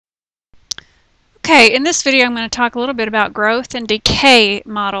Okay, in this video I'm going to talk a little bit about growth and decay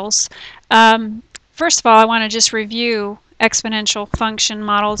models. First of all, I want to just review exponential function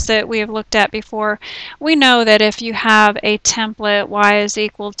models that we have looked at before. We know that if you have a template y is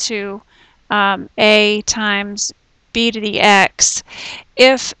equal to a times b to the x,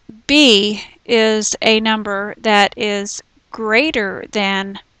 if b is a number that is greater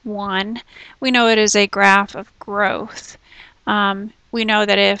than 1, we know it is a graph of growth. We know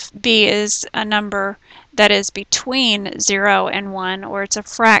that if b is a number that is between 0 and 1, or it's a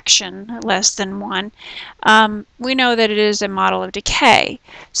fraction less than 1, we know that it is a model of decay.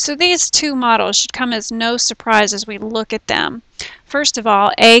 So these two models should come as no surprise as we look at them. First of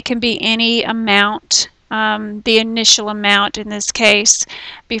all, a can be any amount, the initial amount in this case,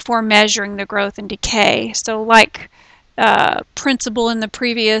 before measuring the growth and decay. So like principle in the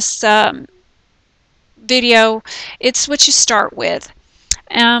previous video, it's what you start with.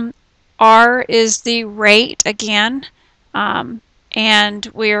 R is the rate again, and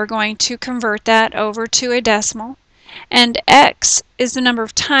we are going to convert that over to a decimal. And x is the number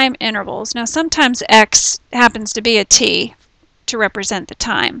of time intervals. Now sometimes x happens to be a t to represent the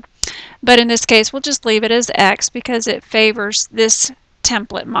time, but in this case we'll just leave it as x because it favors this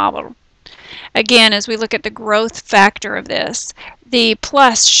template model. Again, as we look at the growth factor of this, the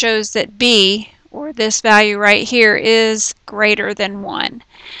plus shows that b, or this value right here, is greater than 1.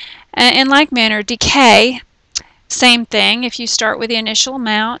 In like manner, decay, same thing if you start with the initial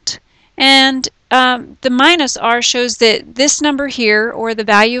amount, and the minus r shows that this number here, or the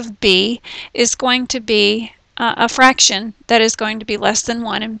value of b, is going to be a fraction that is going to be less than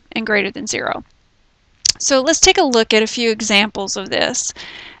 1 and greater than 0. So let's take a look at a few examples of this.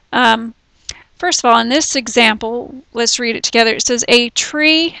 First of all, in this example, let's read it together. It says, a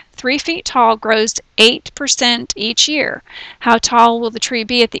tree 3 feet tall grows 8% each year. How tall will the tree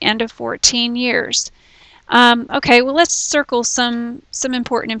be at the end of 14 years? Okay, well, let's circle some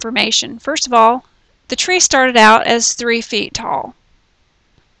important information. First of all, the tree started out as 3 feet tall.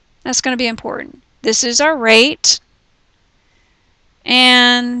 That's going to be important. This is our rate,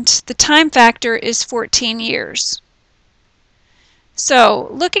 and the time factor is 14 years. So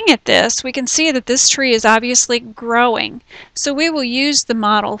looking at this, we can see that this tree is obviously growing. So we will use the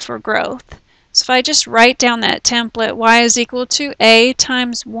model for growth. So if I just write down that template, y is equal to a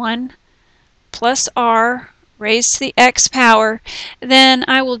times 1 plus r raised to the x power, then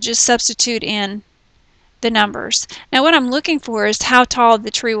I will just substitute in the numbers. Now what I'm looking for is how tall the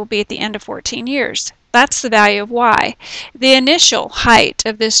tree will be at the end of 14 years. That's the value of y. The initial height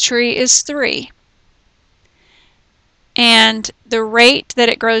of this tree is 3. And the rate that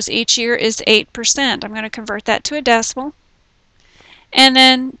it grows each year is 8%. I'm going to convert that to a decimal. And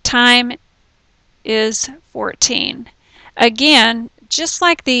then time is 14. Again, just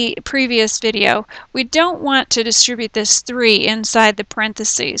like the previous video, we don't want to distribute this 3 inside the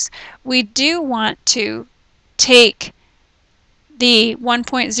parentheses. We do want to take the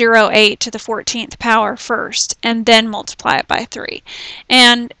 1.08 to the 14th power first and then multiply it by 3.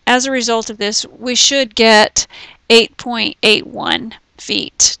 And as a result of this, we should get 8.81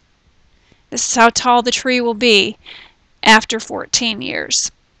 feet. This is how tall the tree will be after 14 years.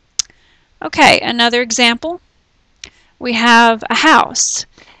 Okay, another example. We have a house,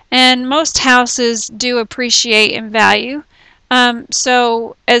 and most houses do appreciate in value.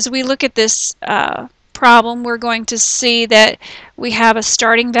 So as we look at this problem, we're going to see that we have a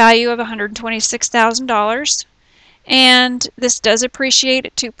starting value of $126,000, and this does appreciate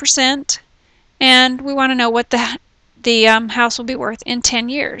at 2%. And we want to know what the house will be worth in 10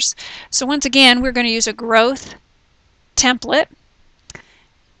 years. So once again, we're going to use a growth template,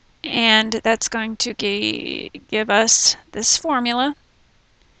 and that's going to give us this formula.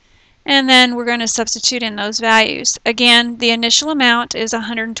 And then we're going to substitute in those values. Again, the initial amount is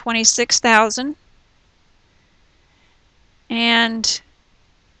 $126,000, and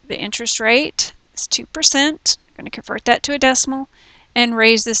the interest rate is 2%. I'm going to convert that to a decimal and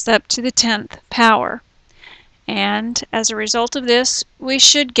raise this up to the 10th power. And as a result of this, we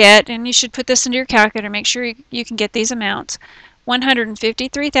should get, and you should put this into your calculator, make sure you can get these amounts,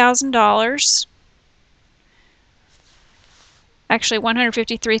 $153,000, actually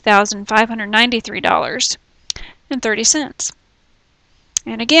 $153,593.30.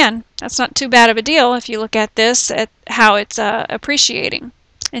 And again, that's not too bad of a deal if you look at this, at how it's appreciating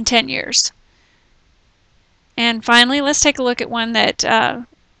in 10 years. And finally, let's take a look at one that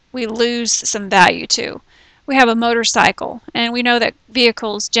we lose some value to. We have a motorcycle, and we know that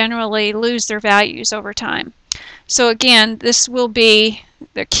vehicles generally lose their values over time. So again, this will be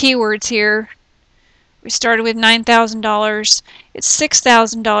the keywords here We started with $9,000. It's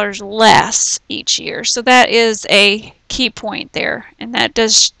 $6,000 less each year. So that is a key point there, and that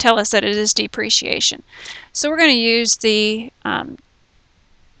does tell us that it is depreciation. So we're going to use the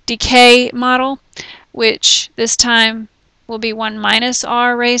decay model, which this time will be 1 minus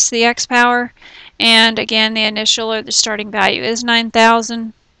r raised to the x power. And again, the initial or the starting value is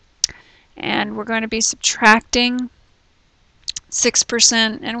 9,000. And we're going to be subtracting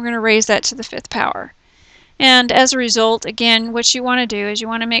 6%, and we're going to raise that to the 5th power. And as a result, again, what you want to do is you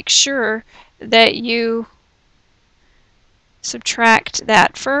want to make sure that you subtract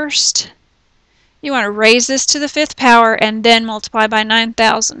that first. You want to raise this to the 5th power and then multiply by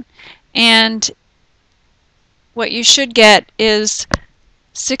 9,000. And what you should get is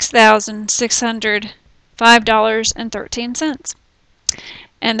 $6,605.13.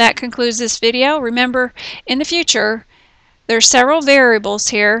 And that concludes this video. Remember, in the future, there are several variables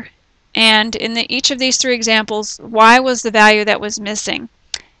here, and in each of these 3 examples, y was the value that was missing.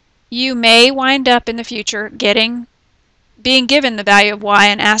 You may wind up in the future being given the value of y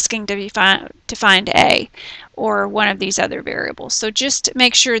and asking to find a, or one of these other variables. So just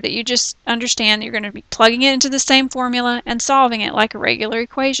make sure that you just understand that you're going to be plugging it into the same formula and solving it like a regular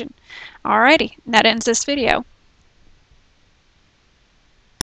equation. Alrighty, that ends this video.